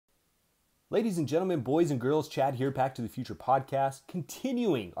Ladies and gentlemen, boys and girls, Chad here, Back to the Future podcast,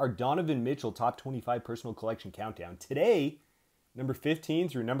 continuing our Donovan Mitchell Top 25 Personal Collection Countdown. Today, number 15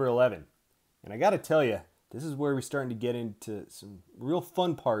 through number 11. And I got to tell you, this is where we're starting to get into some real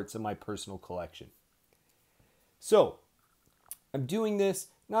fun parts of my personal collection. So, I'm doing this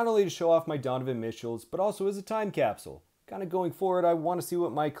not only to show off my Donovan Mitchells, but also as a time capsule. Kind of going forward, I want to see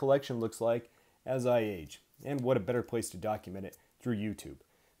what my collection looks like as I age. And what a better place to document it through YouTube.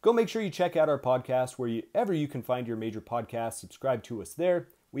 Go make sure you check out our podcast wherever you can find your major podcasts. Subscribe to us there.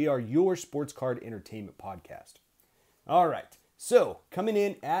 We are your sports card entertainment podcast. All right, so coming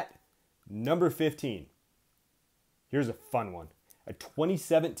in at number 15. Here's a fun one. A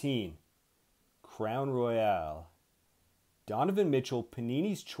 2017 Crown Royale Donovan Mitchell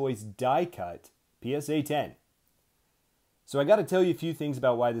Panini's Choice Die Cut PSA 10. So I got to tell you a few things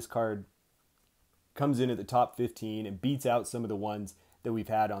about why this card comes in at the top 15 and beats out some of the ones that we've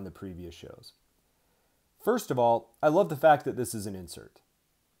had on the previous shows. First of all, I love the fact that this is an insert.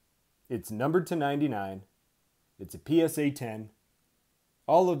 It's numbered to 99. It's a PSA 10.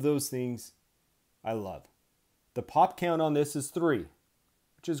 All of those things I love. The pop count on this is 3,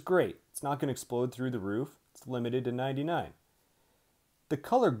 which is great. It's not going to explode through the roof. It's limited to 99. The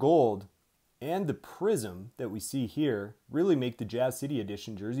color gold and the prism that we see here really make the Jazz City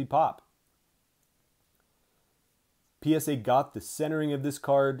Edition jersey pop. PSA got the centering of this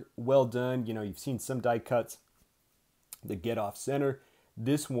card well done. You know, you've seen some die cuts that get off center.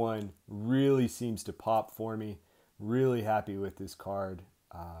 This one really seems to pop for me. Really happy with this card.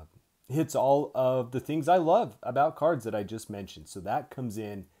 Hits all of the things I love about cards that I just mentioned. So that comes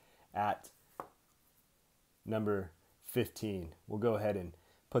in at number 15. We'll go ahead and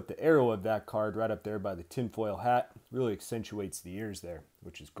put the arrow of that card right up there by the tinfoil hat. Really accentuates the ears there,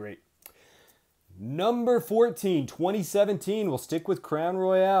 which is great. Number 14, 2017, we'll stick with Crown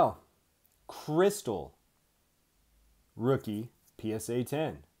Royale. Crystal Rookie PSA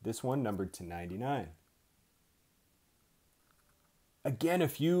 10. This one numbered to 99. Again, a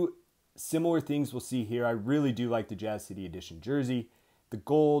few similar things we'll see here. I really do like the Jazz City Edition jersey. The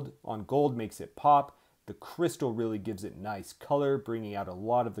gold on gold makes it pop. The crystal really gives it nice color, bringing out a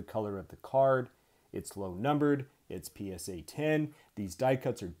lot of the color of the card. It's low numbered. It's PSA 10. These die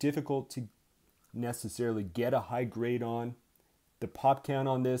cuts are difficult to necessarily get a high grade on. The pop count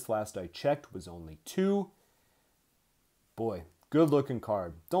on this, last I checked, was only 2. Boy, good looking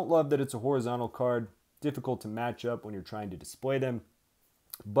card. Don't love that it's a horizontal card. Difficult to match up when you're trying to display them.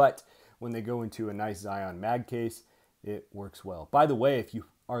 But when they go into a nice Zion mag case, it works well. By the way, if you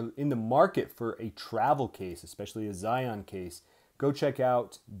are in the market for a travel case, especially a Zion case, go check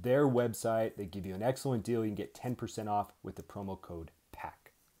out their website. They give you an excellent deal. You can get 10% off with the promo code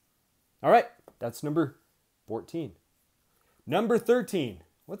PACK. All right, that's number 14. Number 13.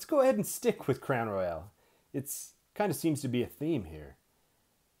 Let's go ahead and stick with Crown Royale. It's kind of seems to be a theme here.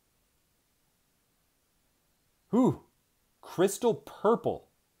 Crystal Purple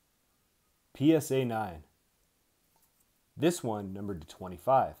PSA 9. This one numbered to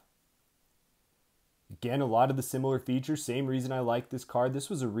 25. Again, a lot of the similar features. Same reason I like this card. This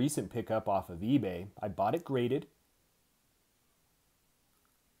was a recent pickup off of eBay. I bought it graded.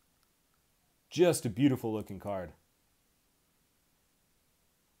 Just a beautiful looking card.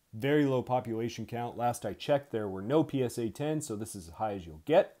 Very low population count. Last I checked, there were no PSA 10, so this is as high as you'll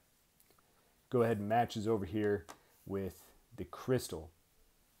get. Go ahead and matches over here with the crystal.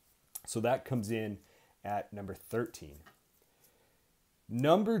 So that comes in at number 13.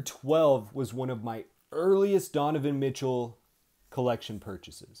 Number 12 was one of my earliest Donovan Mitchell collection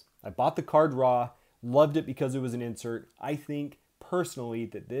purchases. I bought the card raw, loved it because it was an insert. I think personally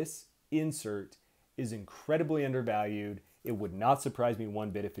that this insert is incredibly undervalued. It would not surprise me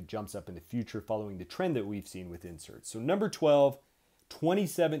one bit if it jumps up in the future following the trend that we've seen with inserts. So number 12,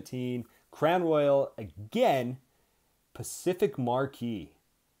 2017, Crown Royale, again, Pacific Marquee.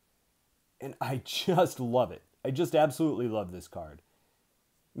 And I just love it. I just absolutely love this card.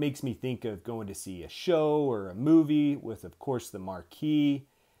 Makes me think of going to see a show or a movie with, of course, the marquee,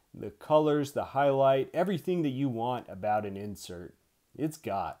 the colors, the highlight, everything that you want about an insert. It's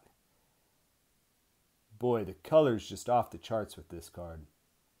got. Boy, the color's just off the charts with this card.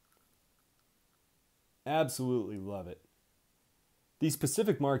 Absolutely love it. These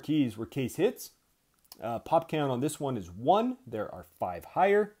Pacific Marquees were case hits. Pop count on this one is 1. There are 5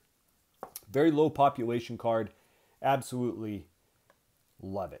 higher. Very low population card. Absolutely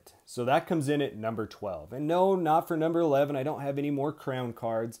love it. So that comes in at number 12. And no, not for number 11. I don't have any more Crown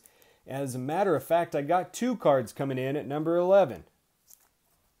cards. As a matter of fact, I got 2 cards coming in at number 11.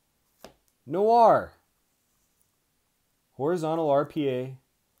 Noir. Horizontal RPA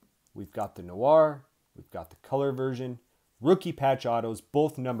We've got the Noir, we've got the color version, rookie patch autos,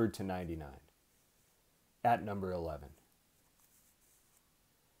 both numbered to 99 at number 11.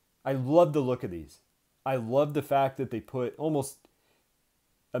 I love the look of these. I love the fact that they put almost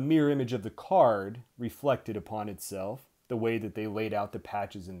a mirror image of the card reflected upon itself, the way that they laid out the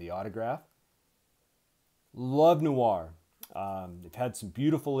patches in the autograph. Love Noir. They've had some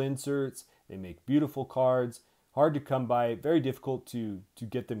beautiful inserts. They make beautiful cards. Hard to come by. Very difficult to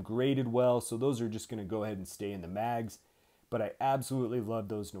get them graded well. So those are just going to go ahead and stay in the mags. But I absolutely love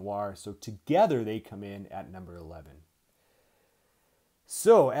those Noir. So together they come in at number 11.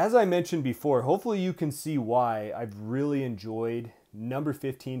 So as I mentioned before, hopefully you can see why I've really enjoyed number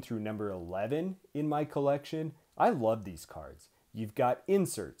 15 through number 11 in my collection. I love these cards. You've got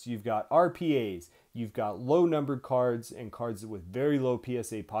inserts, you've got RPAs, you've got low numbered cards and cards with very low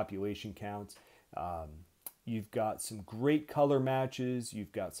PSA population counts. You've got some great color matches,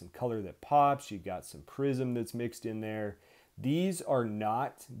 you've got some color that pops, you've got some prism that's mixed in there. These are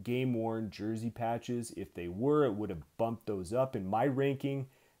not game-worn jersey patches. If they were, it would have bumped those up in my ranking.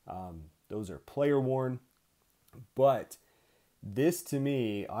 Those are player-worn. But this, to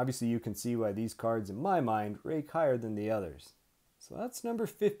me, obviously you can see why these cards, in my mind, rank higher than the others. So that's number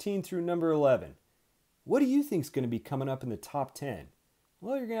 15 through number 11. What do you think is going to be coming up in the top 10?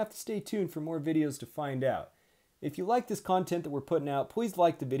 Well, you're going to have to stay tuned for more videos to find out. If you like this content that we're putting out, please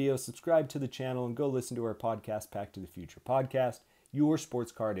like the video, subscribe to the channel, and go listen to our podcast, Pack to the Future podcast, your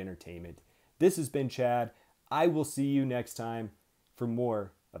sports card entertainment. This has been Chad. I will see you next time for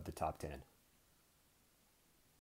more of the top 10.